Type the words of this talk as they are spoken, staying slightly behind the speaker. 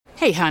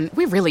Hey, hon,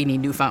 we really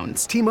need new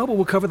phones. T-Mobile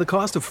will cover the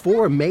cost of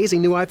 4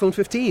 amazing new iPhone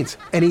 15s,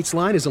 and each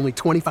line is only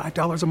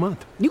 $25 a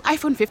month. New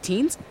iPhone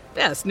 15s?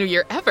 Best new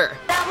year ever.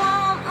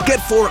 Get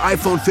 4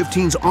 iPhone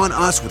 15s on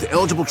us with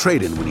eligible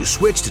trade-in when you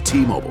switch to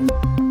T-Mobile.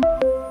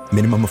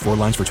 Minimum of 4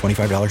 lines for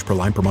 $25 per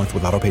line per month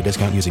with autopay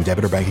discount using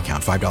debit or bank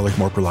account. $5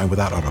 more per line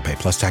without autopay,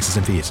 plus taxes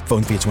and fees.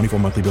 Phone fee at 24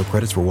 monthly bill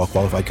credits for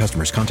well-qualified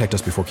customers. Contact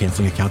us before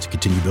canceling account to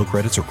continue bill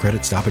credits or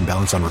credit stop and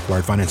balance on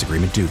required finance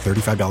agreement due.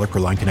 $35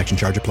 per line connection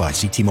charge applies.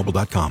 See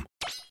T-Mobile.com.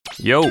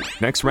 Yo,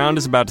 next round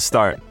is about to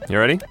start. You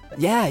ready?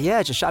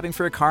 Yeah, just shopping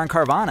for a car in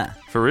Carvana.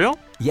 For real?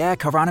 Yeah,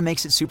 Carvana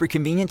makes it super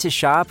convenient to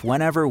shop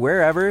whenever,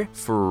 wherever.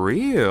 For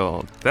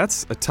real?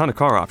 That's a ton of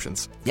car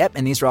options. Yep,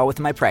 and these are all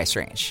within my price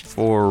range.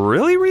 For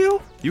really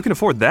real? You can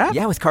afford that?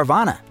 Yeah, with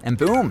Carvana. And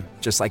boom,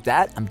 just like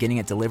that, I'm getting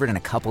it delivered in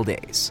a couple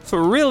days.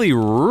 For really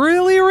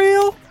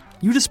real?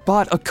 You just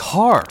bought a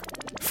car.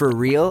 For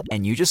real,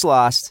 and you just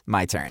lost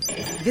my turn.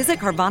 Visit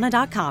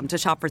Carvana.com to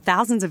shop for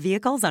thousands of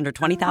vehicles under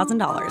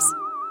 $20,000.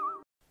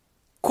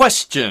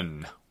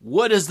 Question: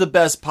 what is the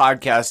best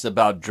podcast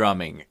about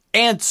drumming?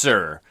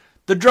 Answer: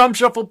 The Drum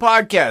Shuffle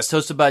Podcast,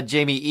 hosted by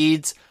Jamie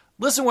Eads.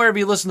 Listen wherever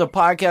you listen to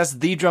podcasts,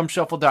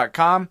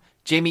 thedrumshuffle.com,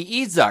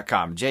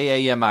 jamieeads.com,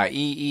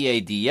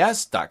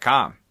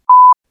 JAMIEEADS.com.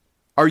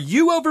 Are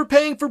you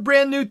overpaying for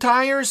brand new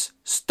tires?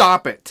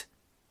 Stop it.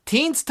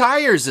 Teens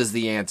Tires is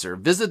the answer.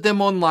 Visit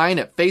them online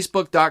at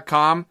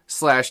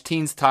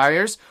facebook.com/Teens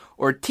Tires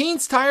or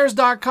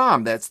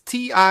teenstires.com. That's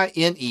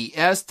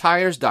TINES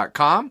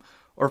tires.com.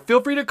 Or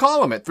feel free to call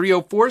them at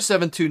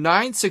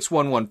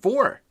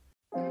 304-729-6114.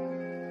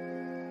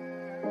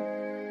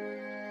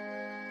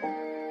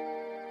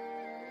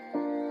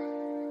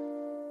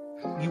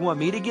 You want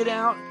me to get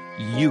out?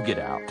 You get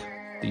out.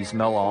 Do you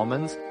smell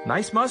almonds?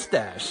 Nice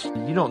mustache.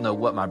 You don't know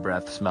what my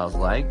breath smells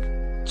like.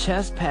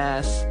 Chest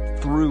pass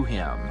through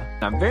him.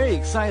 I'm very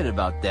excited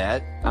about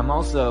that. I'm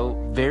also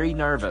very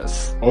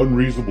nervous.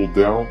 Unreasonable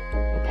Doubt,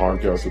 a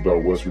podcast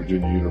about West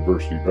Virginia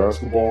University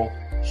basketball,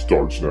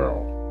 starts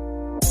now.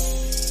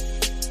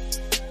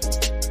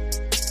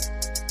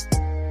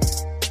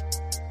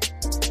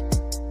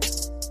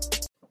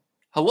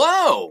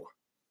 Hello!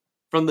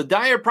 From the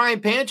Dyer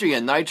Prime Pantry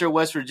in Nitro,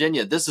 West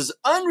Virginia, this is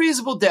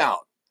Unreasonable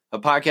Doubt, a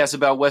podcast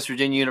about West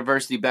Virginia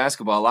University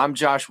basketball. I'm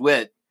Josh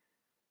Witt.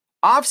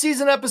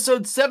 Offseason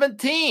episode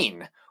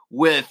 17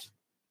 with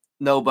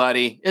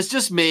nobody. It's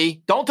just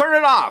me. Don't turn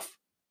it off.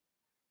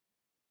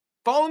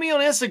 Follow me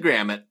on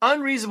Instagram at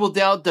Unreasonable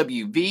Doubt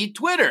WV.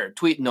 Twitter,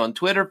 tweeting on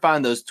Twitter.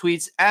 Find those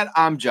tweets at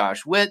I'm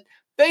Josh Witt.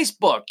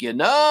 Facebook,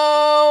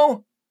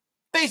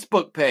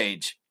 Facebook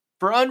page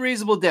for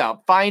Unreasonable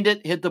Doubt. Find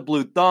it, hit the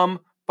blue thumb,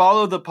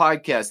 follow the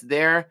podcast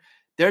there.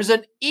 There's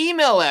an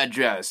email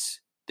address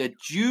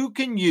that you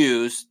can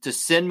use to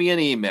send me an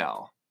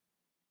email.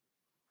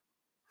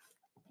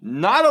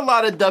 Not a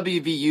lot of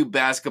WVU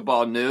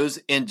basketball news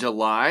in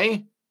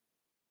July,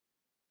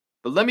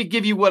 but let me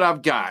give you what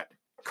I've got.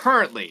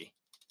 Currently,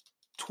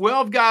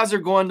 12 guys are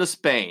going to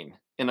Spain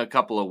in a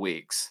couple of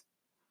weeks.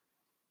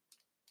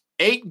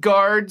 8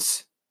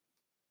 guards,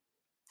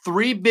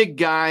 3 big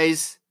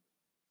guys,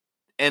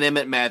 and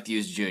Emmett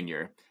Matthews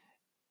Jr.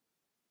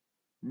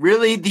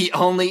 Really the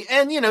only,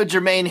 and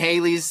Jermaine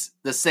Haley's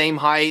the same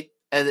height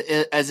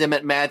as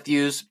Emmett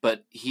Matthews,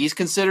 but he's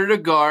considered a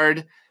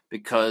guard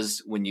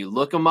because when you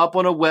look him up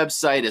on a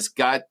website, it's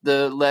got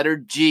the letter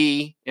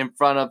G in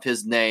front of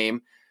his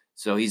name.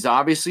 So he's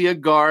obviously a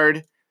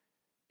guard.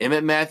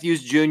 Emmett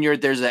Matthews Jr.,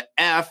 there's an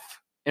F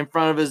in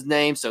front of his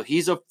name, so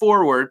he's a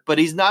forward, but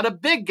he's not a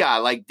big guy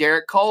like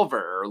Derek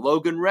Culver or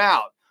Logan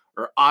Rout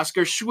or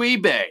Oscar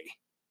Schwebe.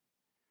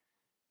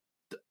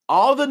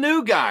 All the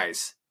new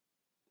guys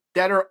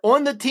that are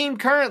on the team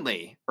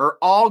currently are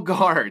all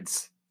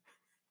guards.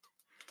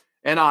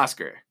 And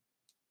Oscar.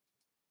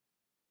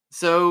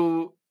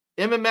 So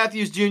Emmett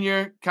Matthews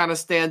Jr. kind of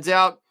stands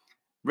out.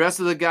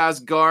 Rest of the guys,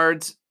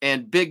 guards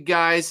and big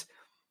guys.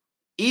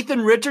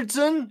 Ethan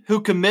Richardson,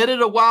 who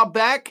committed a while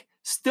back,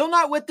 still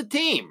not with the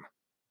team.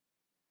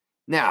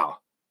 Now,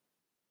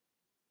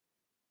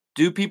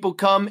 do people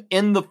come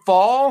in the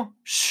fall?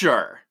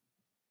 Sure.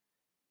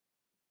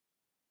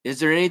 Is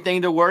there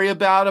anything to worry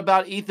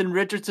about Ethan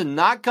Richardson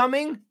not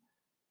coming?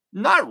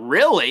 Not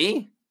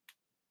really.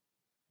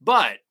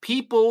 But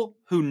people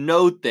who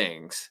know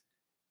things,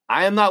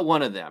 I am not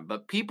one of them,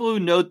 but people who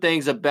know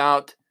things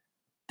about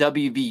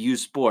WVU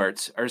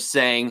sports are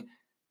saying,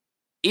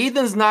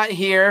 Ethan's not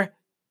here.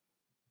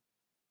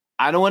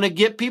 I don't want to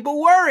get people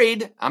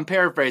worried. I'm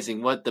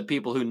paraphrasing what the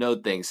people who know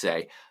things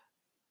say.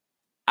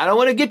 I don't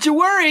want to get you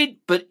worried,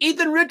 but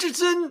Ethan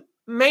Richardson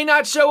may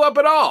not show up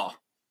at all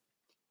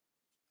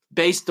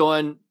based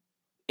on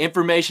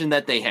information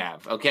that they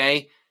have,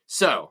 okay?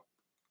 So,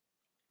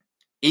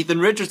 Ethan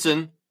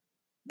Richardson,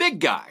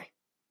 big guy,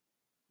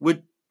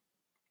 would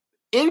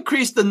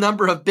increase the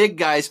number of big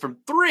guys from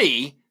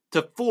 3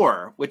 to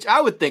 4, which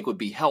I would think would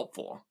be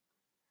helpful.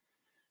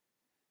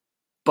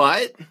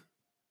 But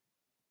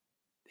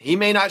he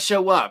may not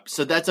show up,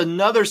 so that's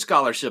another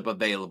scholarship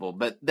available,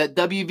 but that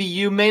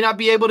WVU may not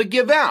be able to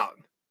give out.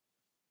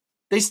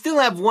 They still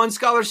have one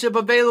scholarship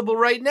available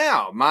right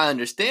now, my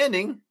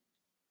understanding.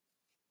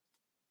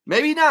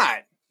 Maybe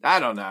not. I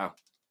don't know.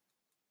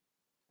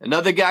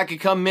 Another guy could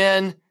come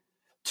in.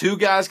 2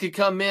 guys could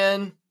come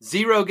in.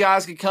 0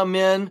 guys could come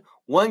in.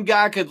 1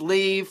 guy could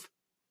leave.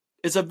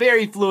 It's a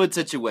very fluid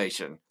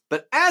situation.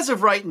 But as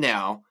of right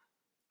now,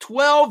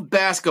 12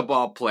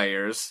 basketball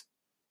players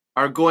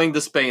are going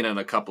to Spain in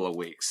a couple of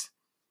weeks.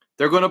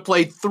 They're going to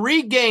play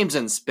 3 games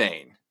in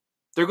Spain.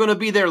 They're going to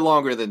be there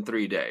longer than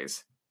 3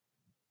 days.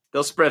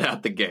 They'll spread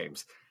out the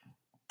games.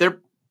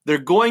 They're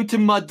going to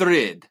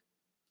Madrid.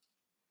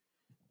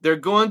 They're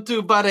going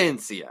to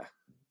Valencia.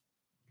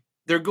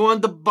 They're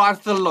going to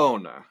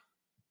Barcelona.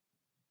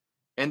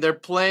 And they're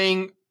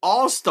playing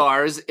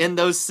all-stars in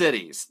those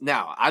cities.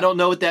 Now, I don't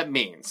know what that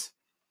means.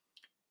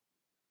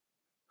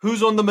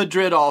 Who's on the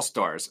Madrid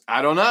all-stars?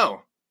 I don't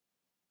know.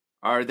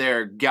 Are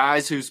there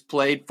guys who's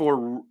played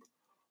for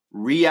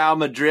Real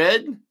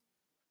Madrid?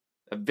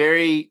 A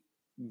very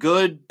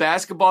good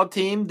basketball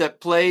team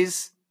that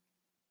plays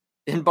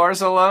in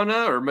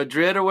Barcelona or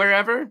Madrid or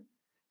wherever?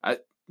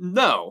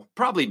 No,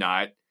 probably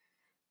not.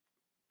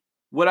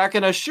 What I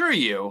can assure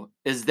you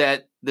is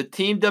that the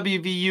team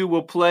WVU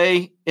will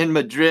play in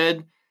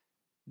Madrid,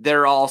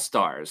 they're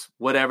all-stars,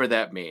 whatever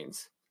that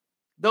means.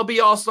 They'll be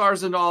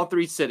all-stars in all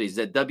 3 cities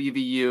that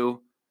WVU,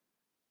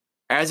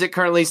 as it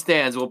currently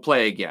stands, will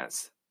play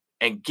against.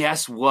 And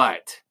guess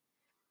what?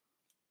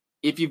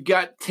 If you've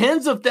got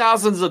tens of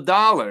thousands of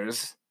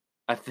dollars,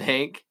 I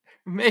think,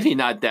 maybe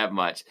not that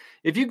much.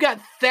 If you've got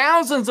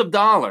thousands of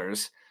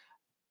dollars,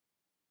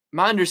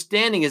 my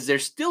understanding is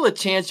there's still a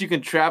chance you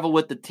can travel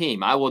with the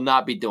team. I will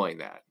not be doing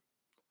that.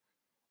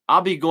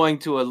 I'll be going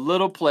to a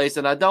little place,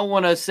 and I don't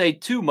want to say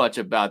too much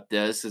about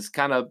this. It's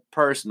kind of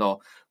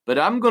personal, but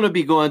I'm going to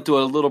be going to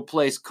a little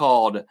place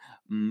called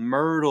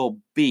Myrtle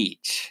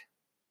Beach.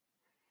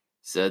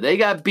 So they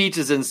got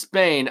beaches in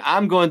Spain.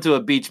 I'm going to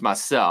a beach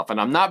myself, and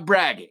I'm not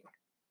bragging,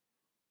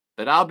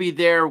 but I'll be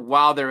there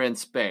while they're in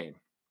Spain.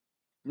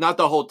 Not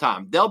the whole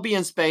time. They'll be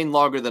in Spain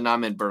longer than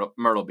I'm in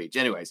Myrtle Beach.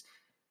 Anyways,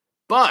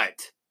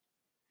 but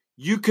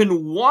you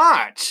can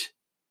watch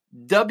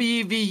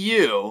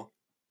WVU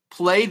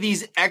play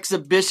these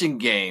exhibition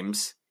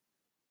games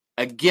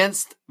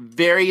against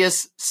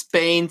various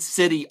Spain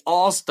City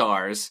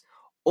All-Stars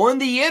on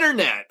the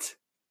internet.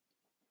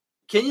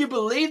 Can you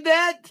believe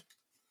that?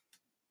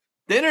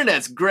 The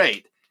internet's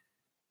great.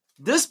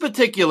 This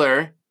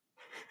particular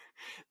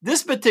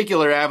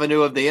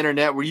avenue of the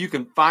internet where you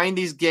can find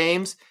these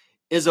games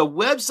is a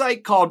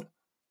website called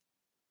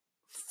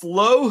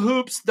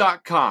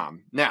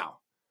flowhoops.com. Now,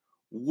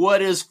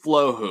 what is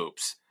Flow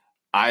Hoops?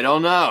 I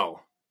don't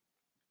know.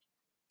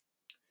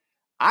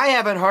 I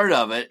haven't heard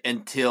of it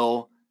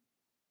until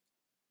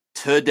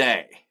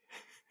today.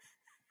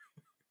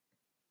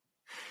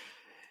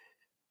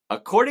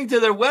 According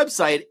to their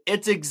website,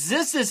 it's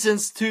existed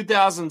since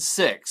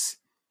 2006.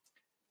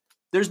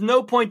 There's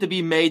no point to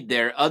be made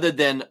there other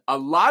than a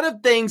lot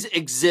of things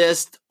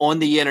exist on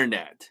the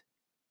internet.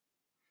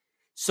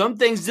 Some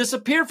things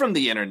disappear from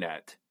the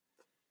internet.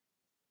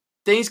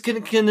 Things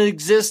can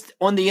exist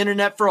on the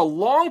internet for a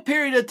long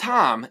period of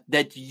time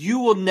that you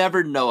will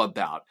never know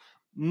about.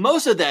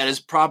 Most of that is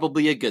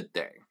probably a good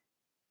thing.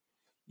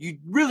 You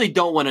really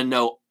don't want to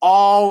know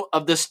all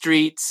of the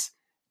streets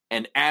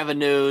and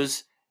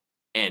avenues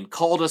and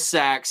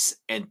cul-de-sacs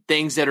and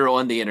things that are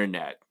on the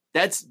internet.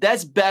 That's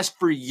best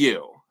for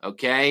you,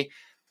 okay?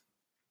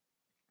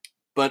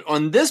 But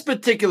on this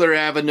particular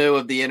avenue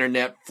of the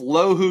internet,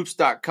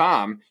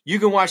 flowhoops.com, you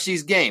can watch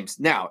these games.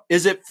 Now,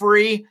 is it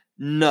free?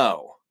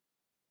 No.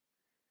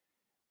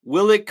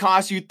 Will it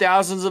cost you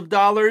thousands of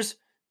dollars?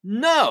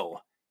 No.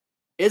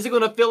 Is it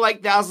going to feel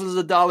like thousands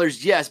of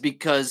dollars? Yes,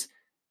 because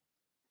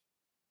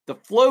the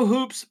Flow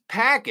Hoops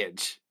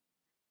package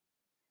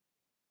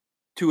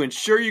to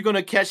ensure you're going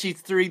to catch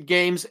these 3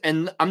 games,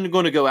 and I'm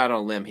going to go out on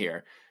a limb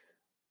here.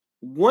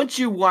 Once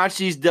you watch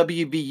these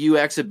WVU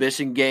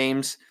exhibition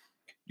games,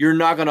 you're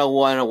not going to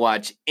want to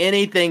watch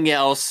anything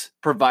else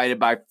provided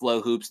by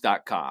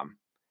flowhoops.com.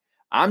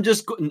 I'm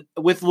just,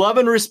 with love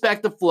and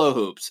respect to Flow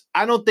Hoops,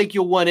 I don't think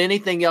you'll want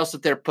anything else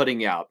that they're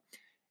putting out.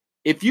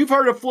 If you've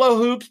heard of Flow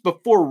Hoops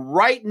before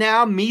right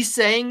now, me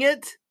saying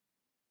it,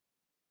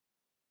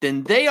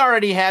 then they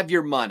already have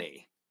your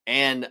money.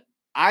 And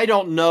I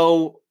don't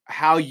know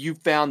how you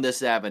found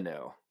this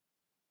avenue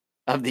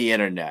of the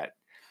internet.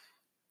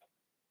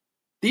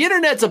 The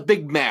internet's a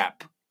big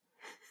map.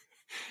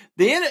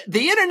 The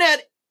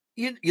internet,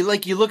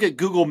 you look at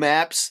Google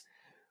Maps.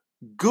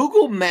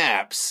 Google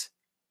Maps,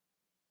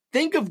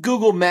 think of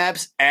Google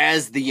Maps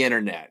as the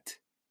internet.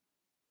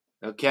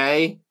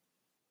 Okay?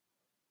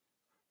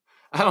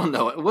 I don't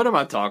know. What am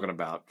I talking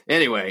about?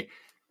 Anyway,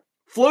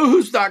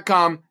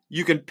 flowhoops.com,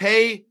 you can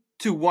pay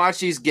to watch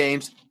these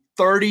games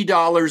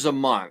 $30 a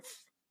month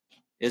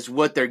is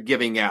what they're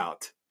giving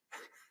out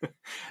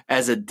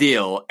as a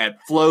deal at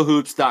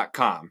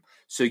flowhoops.com.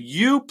 So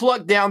you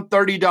plug down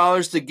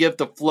 $30 to give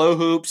to Flow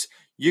Hoops.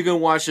 You can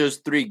watch those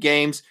 3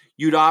 games.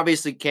 You'd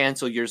obviously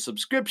cancel your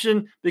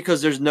subscription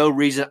because there's no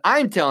reason.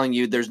 I'm telling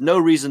you, there's no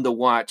reason to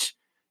watch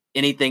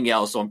anything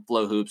else on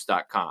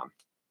flowhoops.com.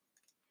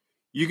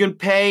 You can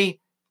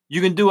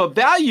do a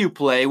value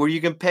play where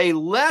you can pay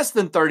less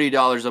than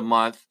 $30 a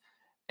month,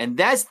 and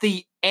that's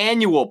the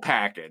annual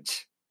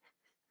package.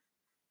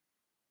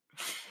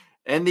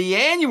 And the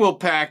annual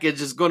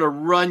package is going to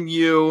run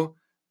you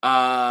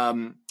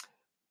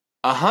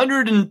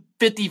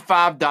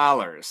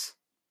 $155.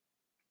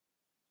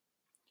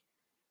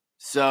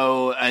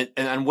 So,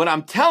 and what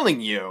I'm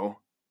telling you,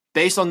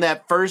 based on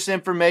that first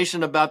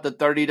information about the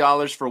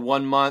 $30 for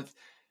 1 month,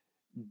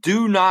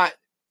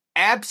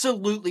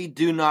 absolutely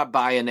do not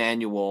buy an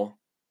annual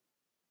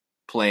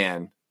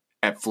plan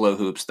at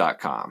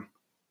flowhoops.com.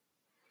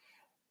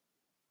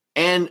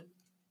 And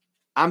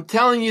I'm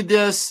telling you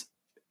this,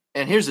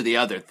 and here's the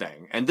other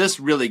thing, and this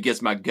really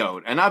gets my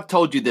goat, and I've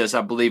told you this,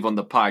 I believe, on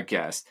the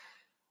podcast.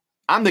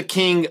 I'm the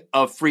king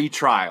of free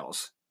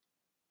trials.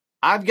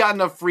 I've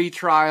gotten a free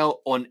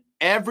trial on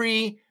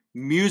every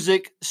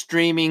music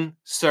streaming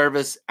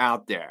service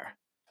out there.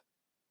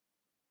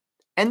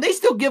 And they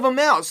still give them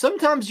out.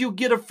 Sometimes you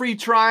get a free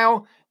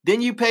trial,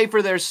 then you pay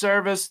for their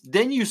service,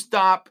 then you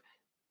stop.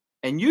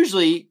 And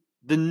usually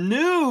they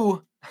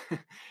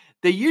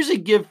usually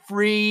give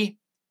free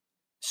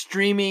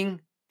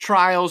streaming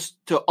trials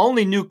to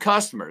only new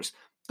customers.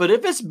 But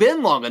if it's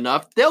been long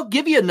enough, they'll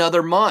give you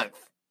another month.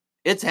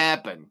 It's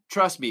happened.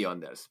 Trust me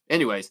on this.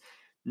 Anyways,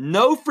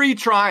 no free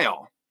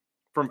trial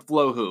from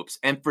Flow Hoops.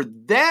 And for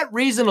that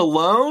reason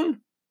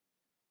alone,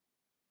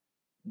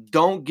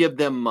 don't give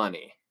them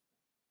money.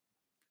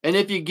 And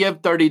if you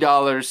give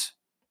 $30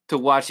 to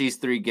watch these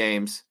 3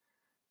 games,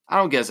 I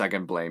don't guess I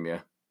can blame you.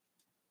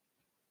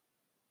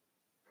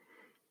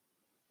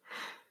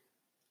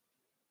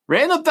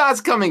 Random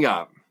thoughts coming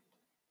up.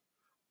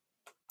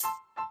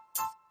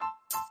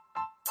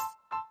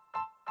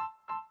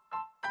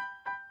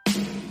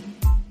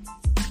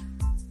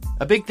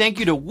 A big thank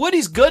you to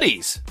Woody's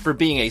Goodies for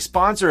being a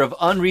sponsor of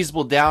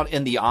Unreasonable Doubt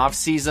in the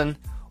off-season.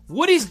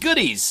 Woody's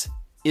Goodies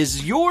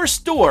is your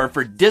store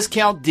for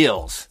discount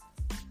deals.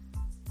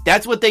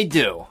 That's what they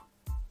do.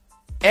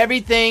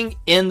 Everything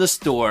in the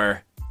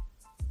store,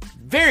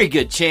 very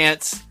good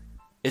chance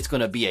it's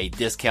going to be a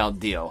discount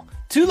deal.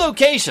 2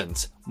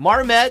 locations,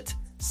 Marmet,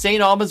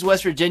 St. Albans,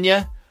 West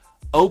Virginia,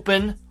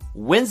 open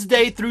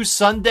Wednesday through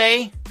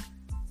Sunday.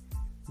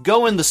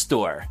 Go in the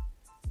store.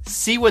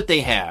 See what they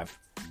have.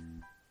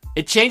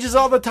 It changes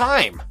all the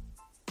time.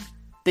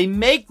 They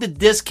make the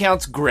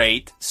discounts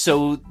great,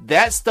 so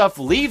that stuff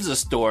leaves the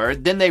store,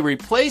 then they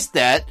replace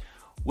that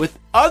with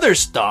other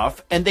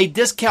stuff, and they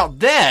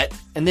discount that,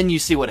 and then you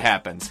see what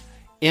happens.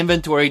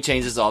 Inventory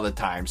changes all the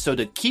time. So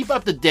to keep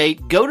up to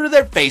date, go to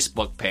their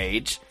Facebook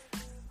page,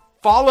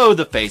 follow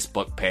the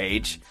Facebook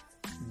page,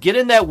 get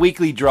in that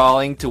weekly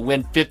drawing to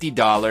win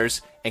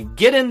 $50, and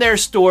get in their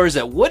stores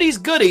at Woody's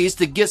Goodies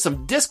to get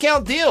some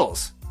discount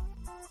deals.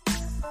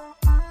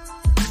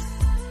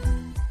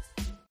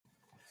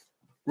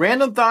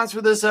 Random thoughts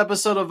for this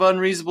episode of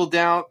Unreasonable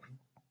Doubt.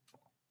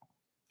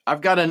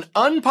 I've got an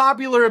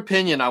unpopular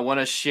opinion I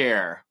want to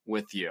share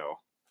with you.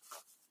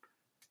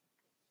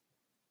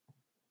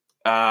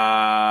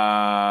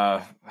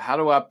 How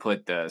do I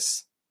put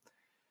this?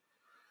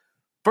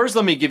 First,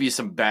 let me give you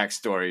some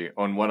backstory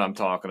on what I'm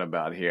talking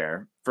about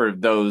here for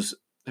those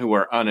who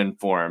are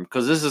uninformed,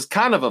 because this is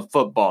kind of a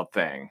football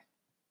thing.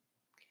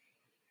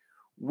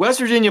 West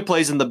Virginia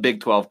plays in the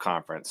Big 12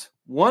 Conference.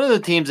 One of the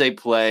teams they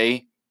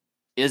play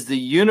is the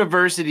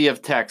University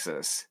of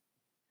Texas.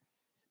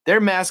 Their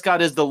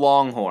mascot is the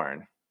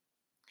Longhorn.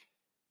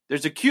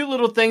 There's a cute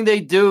little thing they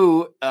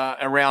do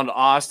around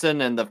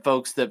Austin and the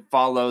folks that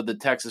follow the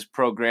Texas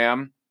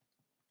program.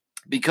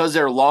 Because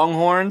they're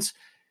Longhorns,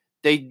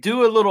 they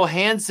do a little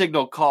hand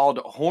signal called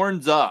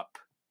horns up.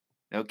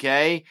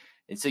 Okay?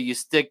 And so you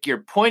stick your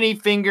pointy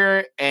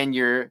finger and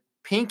your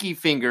pinky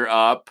finger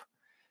up,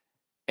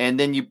 and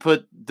then you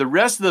put the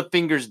rest of the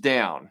fingers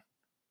down.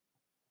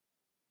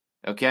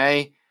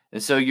 Okay?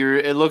 And so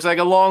it looks like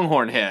a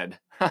Longhorn head.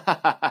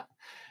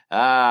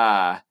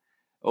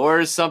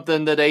 Or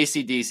something that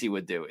AC/DC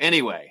would do.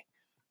 Anyway,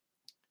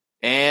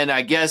 and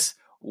I guess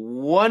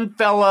one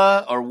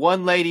fella or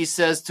one lady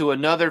says to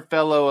another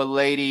fellow, a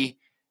lady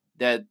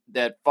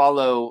that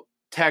follow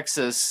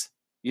Texas,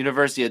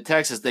 University of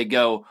Texas, they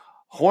go,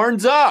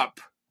 horns up.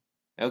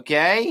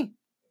 Okay?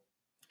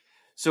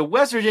 So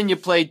West Virginia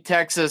played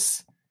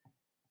Texas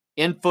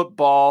in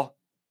football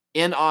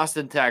in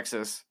Austin,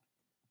 Texas.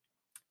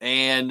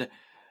 And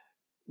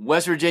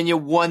West Virginia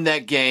won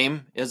that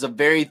game. It was a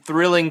very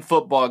thrilling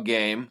football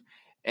game.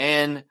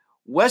 And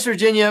West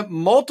Virginia,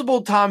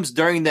 multiple times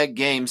during that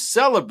game,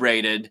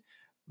 celebrated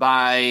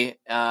by,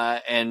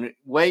 and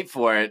wait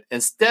for it,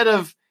 instead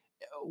of,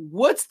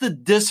 what's the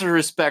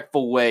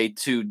disrespectful way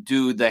to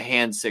do the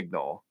hand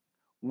signal?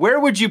 Where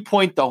would you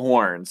point the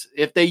horns?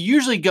 If they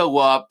usually go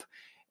up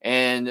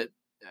and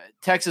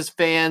Texas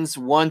fans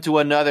one to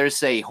another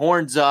say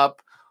horns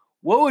up,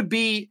 what would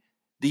be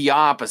the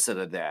opposite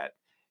of that?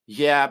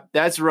 Yeah,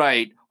 that's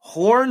right.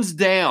 Horns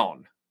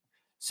down.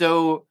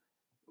 So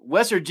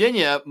West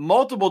Virginia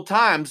multiple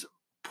times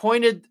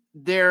pointed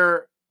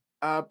their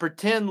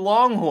pretend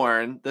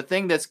Longhorn, the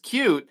thing that's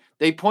cute,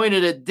 they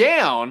pointed it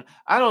down.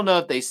 I don't know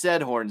if they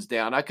said horns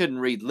down. I couldn't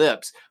read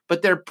lips,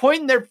 but they're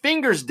pointing their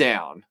fingers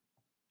down.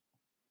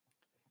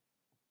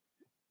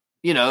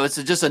 You know,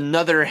 it's just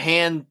another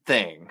hand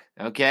thing,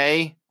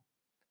 okay?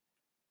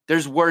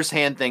 There's worse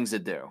hand things to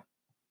do.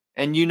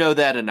 And you know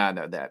that, and I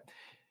know that.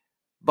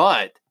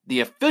 But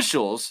the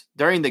officials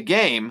during the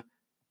game,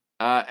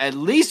 at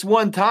least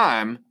one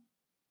time,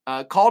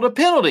 called a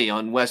penalty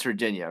on West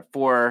Virginia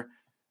for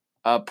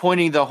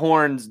pointing the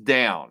horns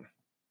down,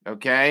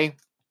 okay?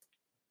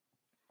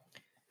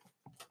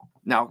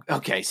 Now,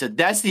 okay, so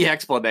that's the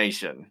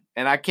explanation.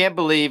 And I can't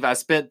believe I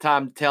spent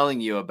time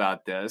telling you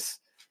about this,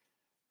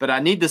 but I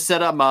need to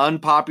set up my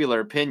unpopular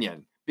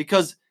opinion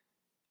because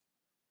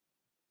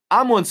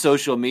I'm on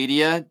social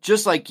media,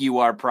 just like you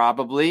are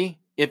probably.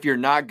 If you're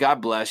not,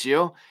 God bless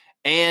you.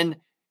 And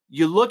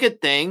you look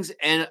at things,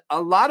 and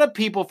a lot of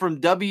people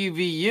from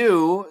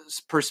WVU's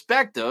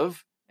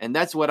perspective, and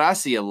that's what I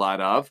see a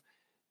lot of,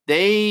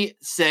 they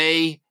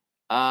say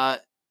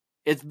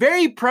it's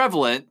very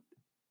prevalent.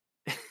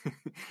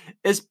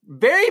 It's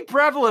very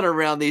prevalent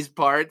around these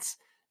parts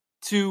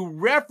to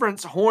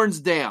reference horns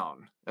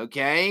down,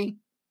 okay?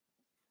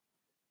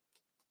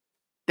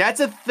 That's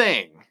a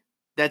thing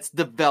that's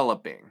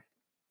developing.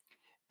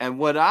 And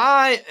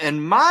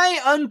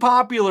my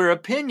unpopular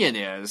opinion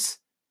is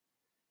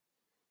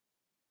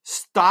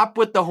stop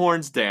with the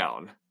horns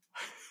down.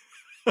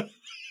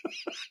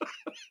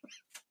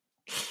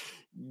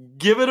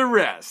 Give it a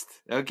rest,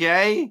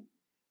 okay?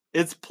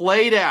 It's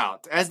played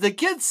out. As the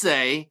kids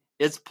say,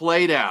 it's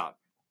played out.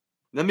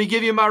 Let me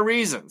give you my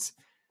reasons.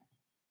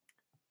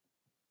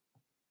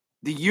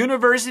 The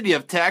University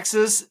of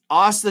Texas,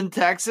 Austin,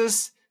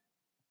 Texas,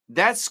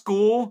 that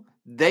school,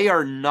 they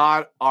are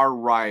not our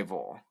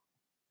rival.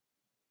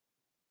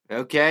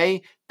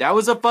 Okay? That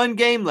was a fun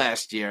game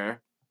last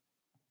year.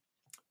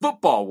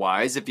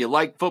 Football-wise, if you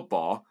like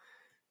football.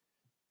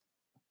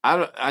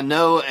 I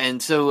know,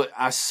 and so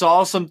I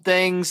saw some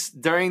things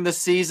during the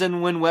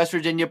season when West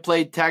Virginia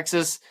played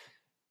Texas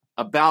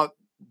about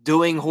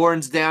doing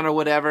horns down or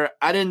whatever.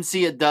 I didn't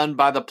see it done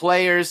by the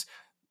players,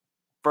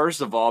 first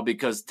of all,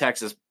 because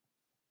Texas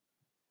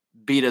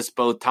beat us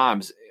both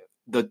times.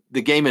 The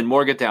game in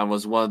Morgantown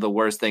was one of the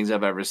worst things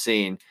I've ever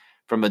seen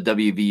from a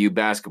WVU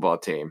basketball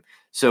team.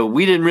 So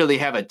we didn't really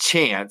have a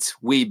chance,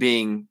 we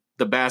being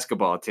the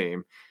basketball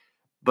team.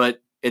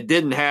 But it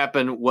didn't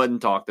happen,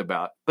 wasn't talked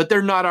about. But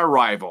they're not our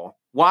rival.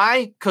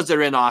 Why? Because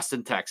they're in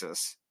Austin,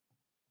 Texas.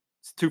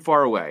 It's too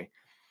far away.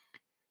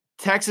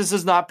 Texas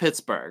is not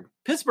Pittsburgh.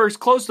 Pittsburgh's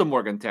close to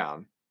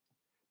Morgantown.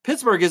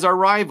 Pittsburgh is our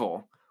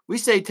rival. We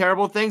say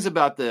terrible things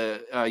about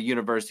the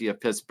University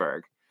of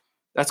Pittsburgh.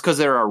 That's because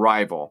they're our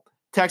rival.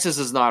 Texas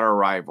is not our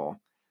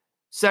rival.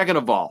 Second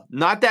of all,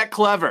 not that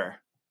clever.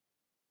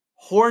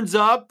 Horns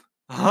up.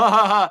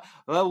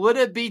 Would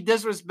it be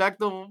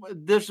disrespectful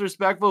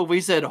if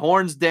we said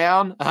horns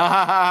down?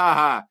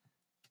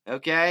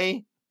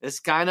 Okay?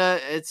 It's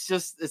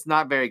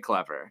not very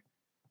clever.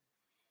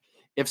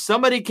 If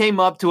somebody came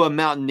up to a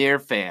Mountaineer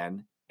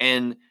fan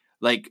and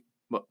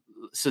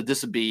so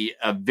this would be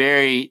a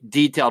very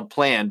detailed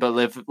plan, but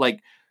if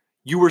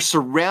you were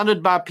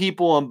surrounded by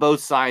people on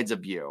both sides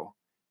of you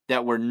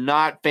that were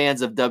not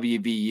fans of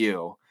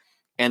WVU,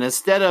 and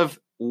instead of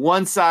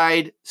one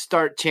side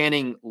start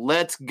chanting,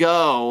 "Let's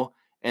go,"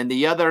 and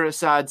the other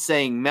side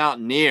saying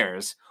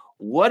Mountaineers,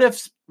 what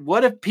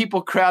if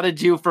people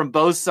crowded you from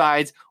both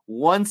sides?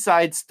 One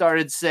side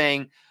started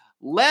saying,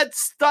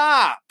 "Let's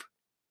stop,"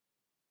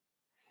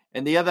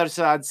 and the other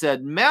side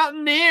said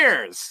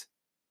Mountaineers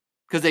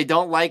because they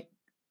don't like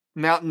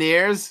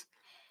Mountaineers.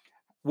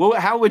 Well,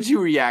 how would you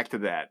react to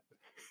that?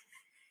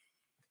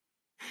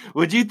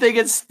 Would you think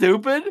it's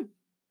stupid?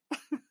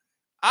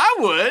 I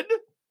would.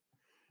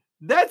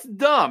 That's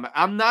dumb.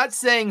 I'm not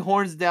saying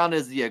horns down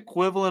is the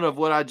equivalent of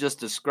what I just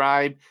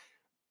described,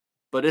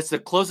 but it's the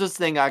closest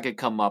thing I could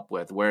come up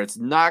with where it's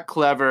not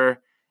clever,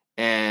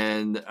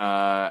 and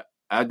I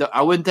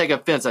wouldn't take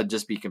offense. I'd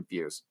just be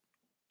confused.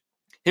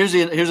 Here's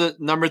a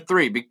number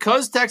 3.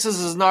 Because Texas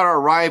is not our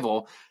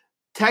rival,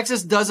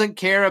 Texas doesn't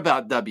care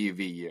about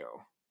WVU.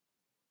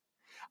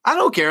 I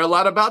don't care a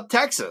lot about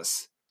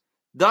Texas.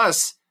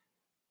 Thus,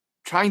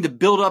 trying to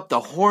build up the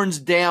horns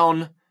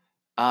down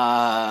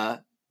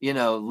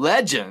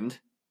legend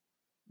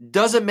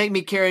doesn't make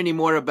me care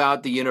anymore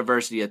about the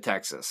University of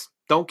Texas.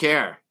 Don't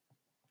care.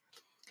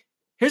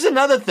 Here's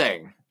another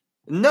thing.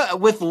 No,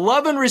 with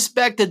love and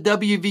respect to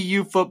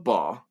WVU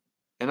football,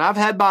 and I've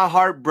had my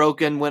heart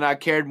broken when I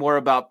cared more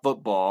about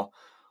football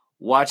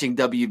watching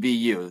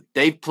WVU.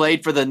 They've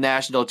played for the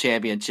national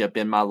championship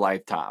in my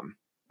lifetime,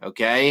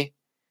 okay?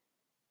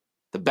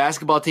 The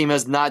basketball team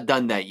has not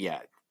done that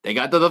yet. They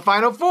got to the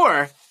Final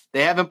Four.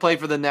 They haven't played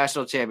for the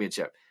national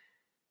championship.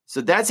 So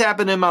that's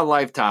happened in my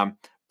lifetime.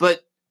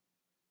 But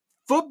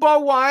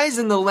football-wise,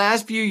 in the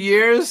last few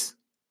years,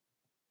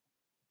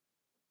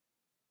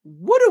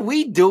 what are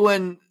we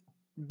doing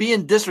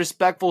being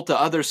disrespectful to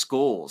other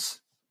schools?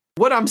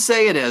 What I'm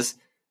saying is,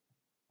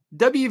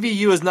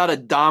 WVU is not a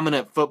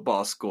dominant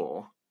football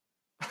school.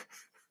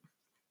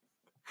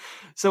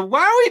 So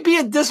why are we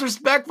being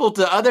disrespectful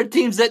to other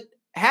teams that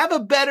have a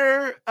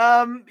better,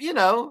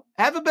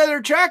 have a better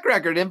track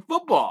record in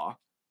football?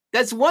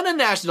 That's won a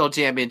national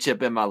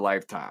championship in my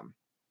lifetime.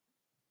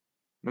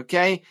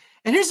 Okay?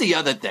 And here's the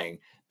other thing.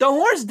 The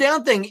horns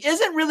down thing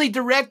isn't really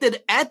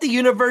directed at the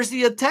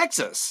University of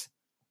Texas.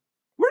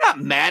 We're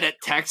not mad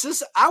at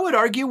Texas. I would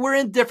argue we're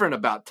indifferent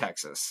about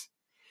Texas.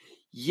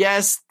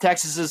 Yes,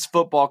 Texas's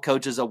football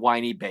coach is a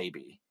whiny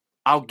baby.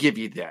 I'll give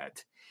you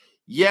that.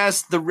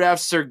 Yes, the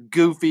refs are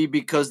goofy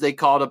because they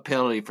called a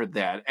penalty for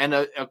that. And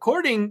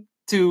according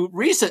to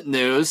recent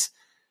news,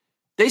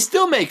 they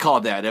still may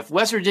call that. If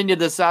West Virginia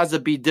decides to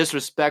be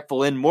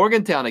disrespectful in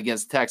Morgantown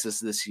against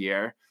Texas this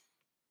year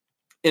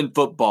in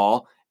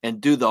football and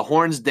do the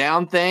horns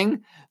down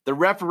thing, the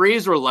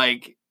referees were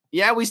like,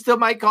 yeah, we still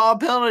might call a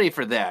penalty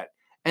for that.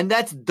 And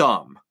that's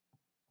dumb.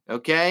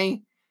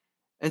 Okay?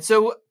 And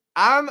so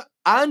I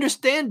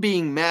understand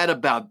being mad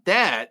about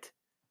that,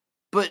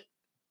 but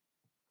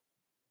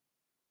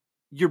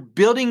you're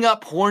building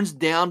up horns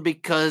down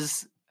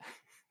because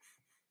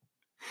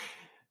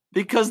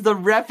the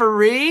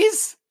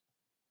referees?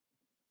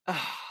 How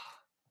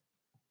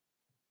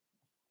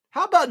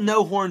about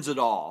no horns at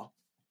all?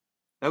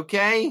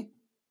 Okay?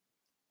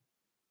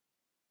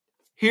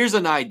 Here's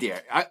an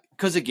idea.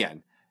 Because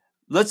again,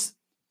 I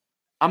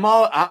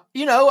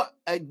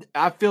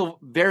feel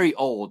very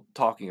old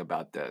talking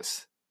about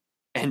this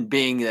and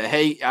being the,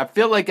 hey, I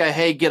feel like a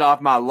hey, get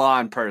off my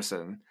lawn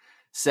person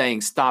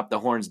saying stop the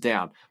horns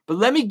down. But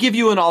let me give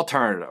you an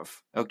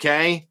alternative,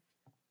 okay?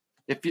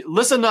 If you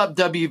listen up,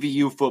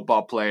 WVU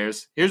football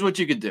players, here's what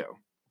you could do.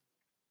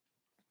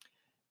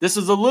 This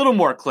is a little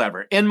more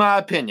clever, in my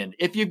opinion.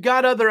 If you've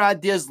got other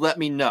ideas, let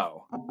me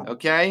know,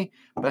 okay?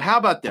 But how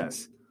about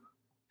this?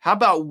 How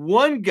about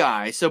one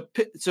guy? So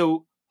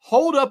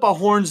hold up a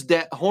horns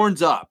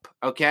up,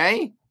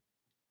 okay?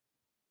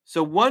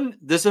 So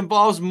this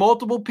involves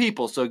multiple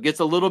people, so it gets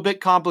a little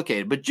bit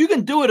complicated. But you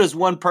can do it as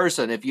one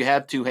person if you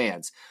have two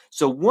hands.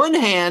 So one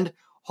hand,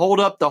 hold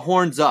up the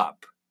horns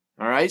up,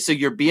 all right? So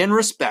you're being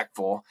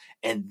respectful.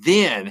 And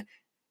then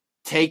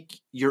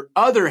take your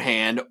other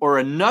hand or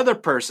another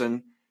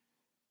person,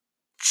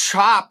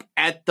 chop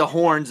at the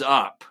horns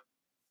up.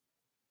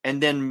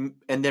 And then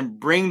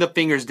bring the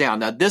fingers down.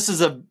 Now, this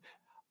is an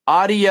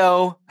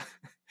audio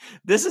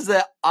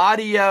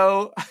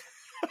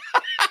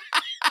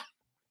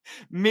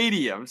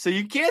medium. So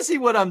you can't see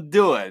what I'm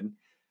doing.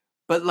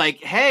 But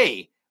like,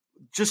 hey,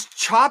 just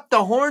chop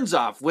the horns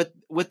off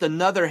with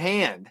another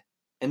hand.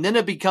 And then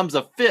it becomes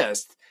a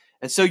fist.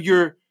 And so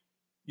you're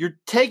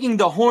taking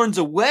the horns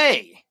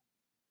away.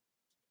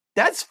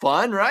 That's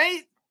fun,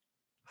 right?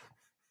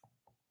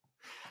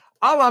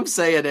 All I'm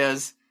saying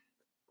is,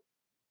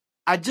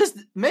 I just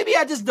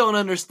don't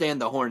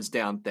understand the horns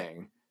down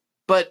thing,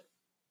 but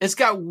it's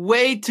got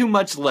way too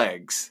much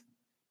legs.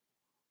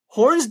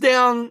 Horns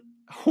down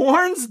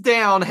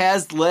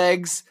has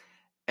legs,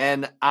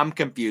 and I'm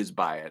confused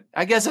by it.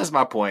 I guess that's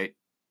my point.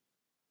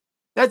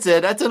 That's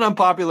it. That's an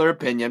unpopular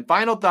opinion.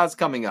 Final thoughts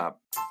coming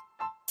up.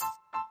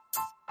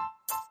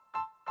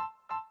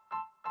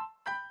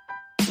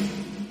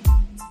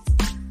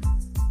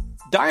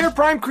 Dyer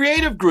Prime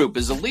Creative Group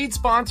is a lead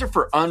sponsor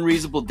for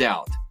Unreasonable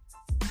Doubt.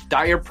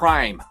 Dyer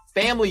Prime,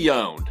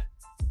 family-owned.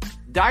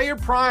 Dyer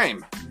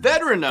Prime,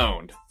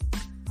 veteran-owned.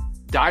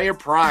 Dyer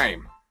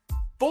Prime,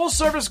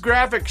 full-service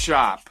graphic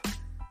shop.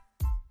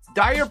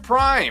 Dyer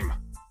Prime,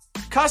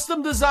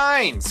 custom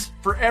designs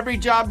for every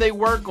job they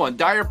work on.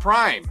 Dyer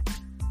Prime,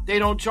 they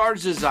don't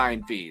charge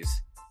design fees.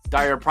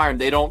 Dyer Prime,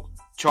 they don't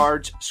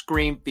charge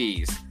screen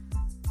fees.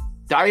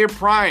 Dyer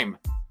Prime,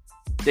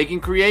 they can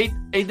create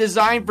a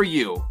design for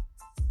you.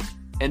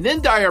 And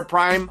then Dyer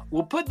Prime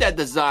will put that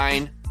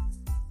design.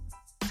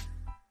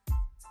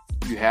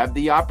 You have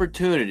the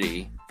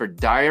opportunity for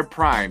Dyer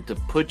Prime to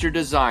put your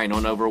design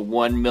on over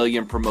 1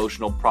 million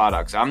promotional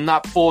products. I'm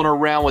not fooling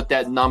around with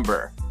that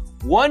number.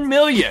 1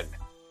 million.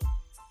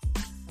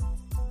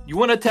 You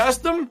want to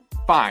test them?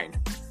 Fine.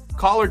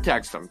 Call or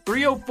text them.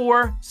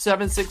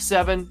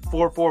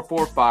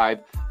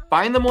 304-767-4445.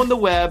 Find them on the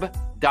web,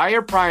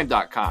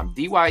 dyerprime.com,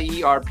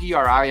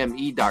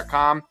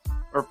 dyerprime.com,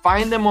 or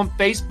find them on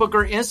Facebook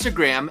or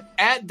Instagram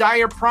at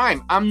Dyer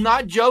Prime. I'm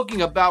not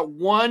joking about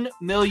 1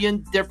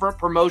 million different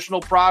promotional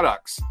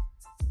products.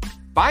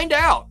 Find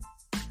out.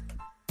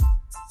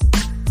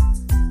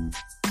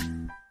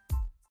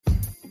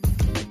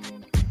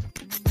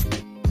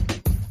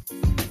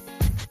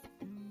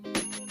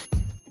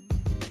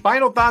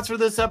 Final thoughts for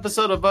this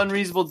episode of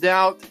Unreasonable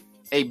Doubt.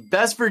 A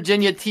Best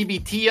Virginia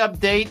TBT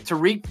update.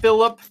 Tariq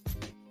Phillip.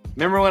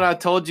 Remember when I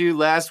told you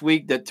last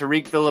week that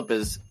Tariq Phillip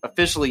is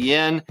officially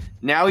in?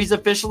 Now he's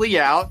officially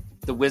out.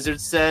 The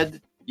Wizards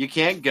said you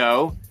can't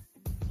go.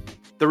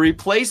 The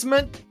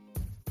replacement,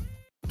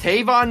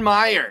 Tavon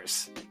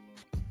Myers.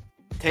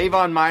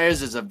 Tavon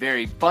Myers is a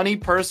very funny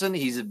person.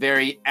 He's a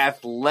very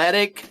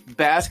athletic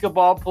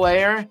basketball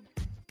player,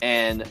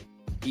 and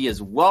he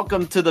is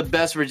welcome to the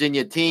Best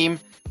Virginia team.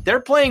 They're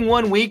playing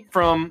 1 week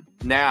from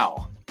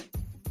now.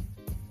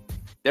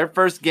 Their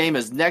first game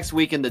is next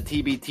week in the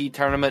TBT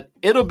tournament.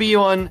 It'll be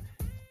on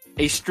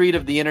a street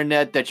of the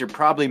internet that you're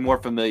probably more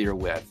familiar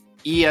with,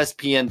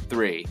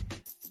 ESPN3.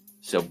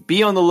 So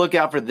be on the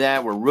lookout for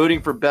that. We're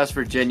rooting for Best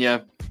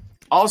Virginia.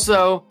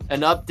 Also,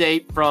 an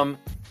update from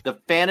the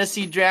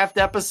fantasy draft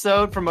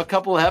episode from a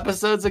couple of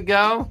episodes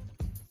ago.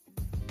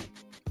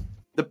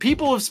 The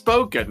people have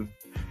spoken.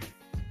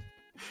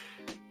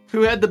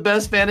 Who had the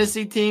best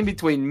fantasy team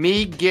between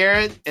me,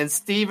 Garrett, and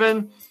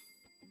Steven?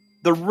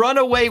 The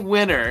runaway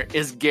winner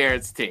is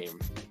Garrett's team.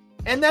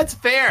 And that's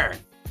fair.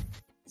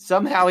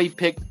 Somehow he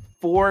picked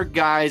 4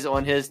 guys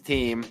on his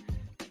team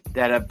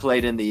that have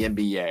played in the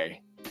NBA,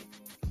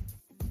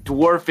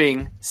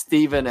 dwarfing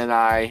Steven and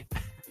I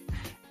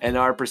and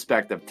our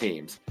respective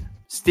teams.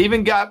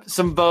 Steven got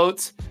some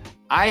votes.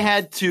 I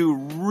had to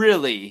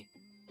really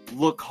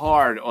look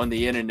hard on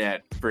the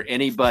internet for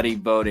anybody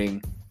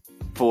voting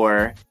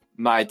for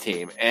my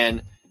team.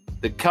 And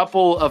the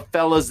couple of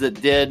fellas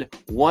that did,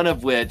 one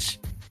of which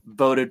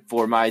voted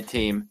for my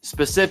team,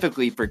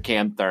 specifically for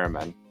Cam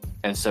Thurman.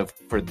 And so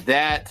for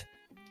that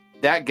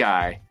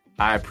guy,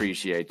 I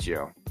appreciate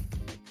you.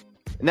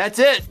 And that's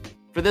it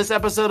for this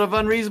episode of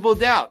Unreasonable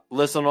Doubt.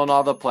 Listen on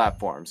all the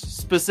platforms,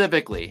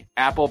 specifically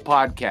Apple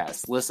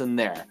Podcasts, listen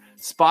there.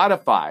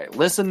 Spotify,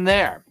 listen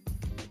there.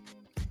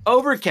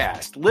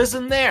 Overcast,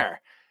 listen there.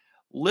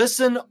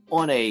 Listen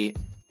on a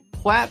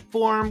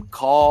platform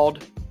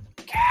called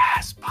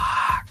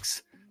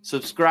CastBox.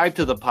 Subscribe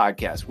to the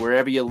podcast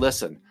wherever you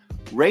listen.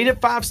 Rate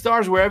it 5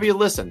 stars wherever you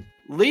listen.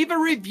 Leave a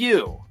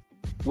review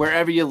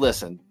wherever you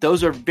listen.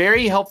 Those are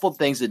very helpful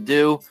things to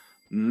do.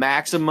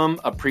 Maximum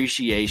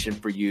appreciation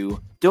for you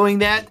doing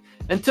that.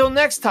 Until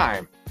next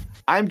time,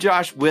 I'm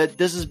Josh Witt.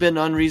 This has been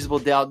Unreasonable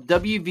Doubt.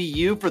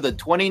 WVU for the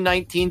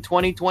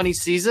 2019-2020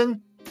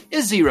 season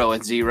is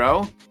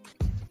 0-0.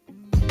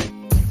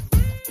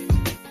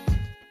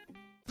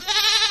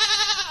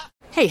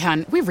 Hey,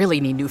 hon, we really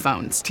need new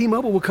phones.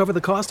 T-Mobile will cover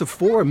the cost of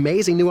 4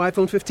 amazing new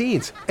iPhone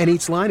 15s, and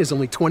each line is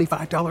only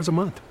 $25 a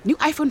month. New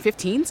iPhone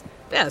 15s?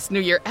 Best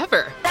new year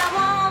ever.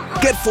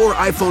 Get 4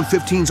 iPhone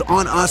 15s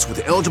on us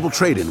with eligible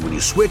trade-in when you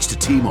switch to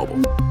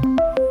T-Mobile.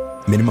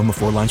 Minimum of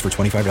 4 lines for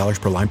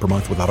 $25 per line per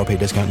month with autopay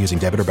discount using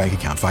debit or bank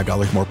account.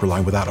 $5 more per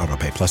line without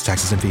autopay, plus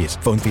taxes and fees.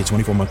 Phone fee at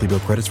 24 monthly bill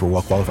credits for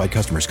well-qualified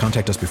customers.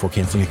 Contact us before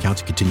canceling account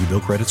to continue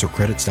bill credits or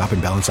credit stop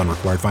and balance on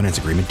required finance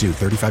agreement due.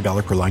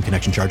 $35 per line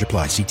connection charge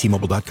applies. See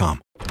T-Mobile.com.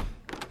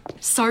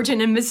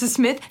 Sergeant and Mrs.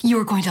 Smith,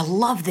 you're going to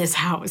love this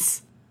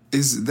house.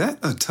 Is that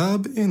a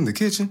tub in the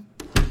kitchen?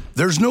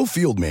 There's no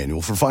field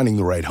manual for finding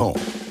the right home.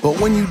 But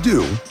when you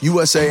do,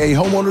 USAA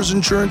Homeowners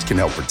Insurance can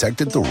help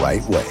protect it the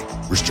right way.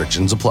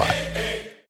 Restrictions apply.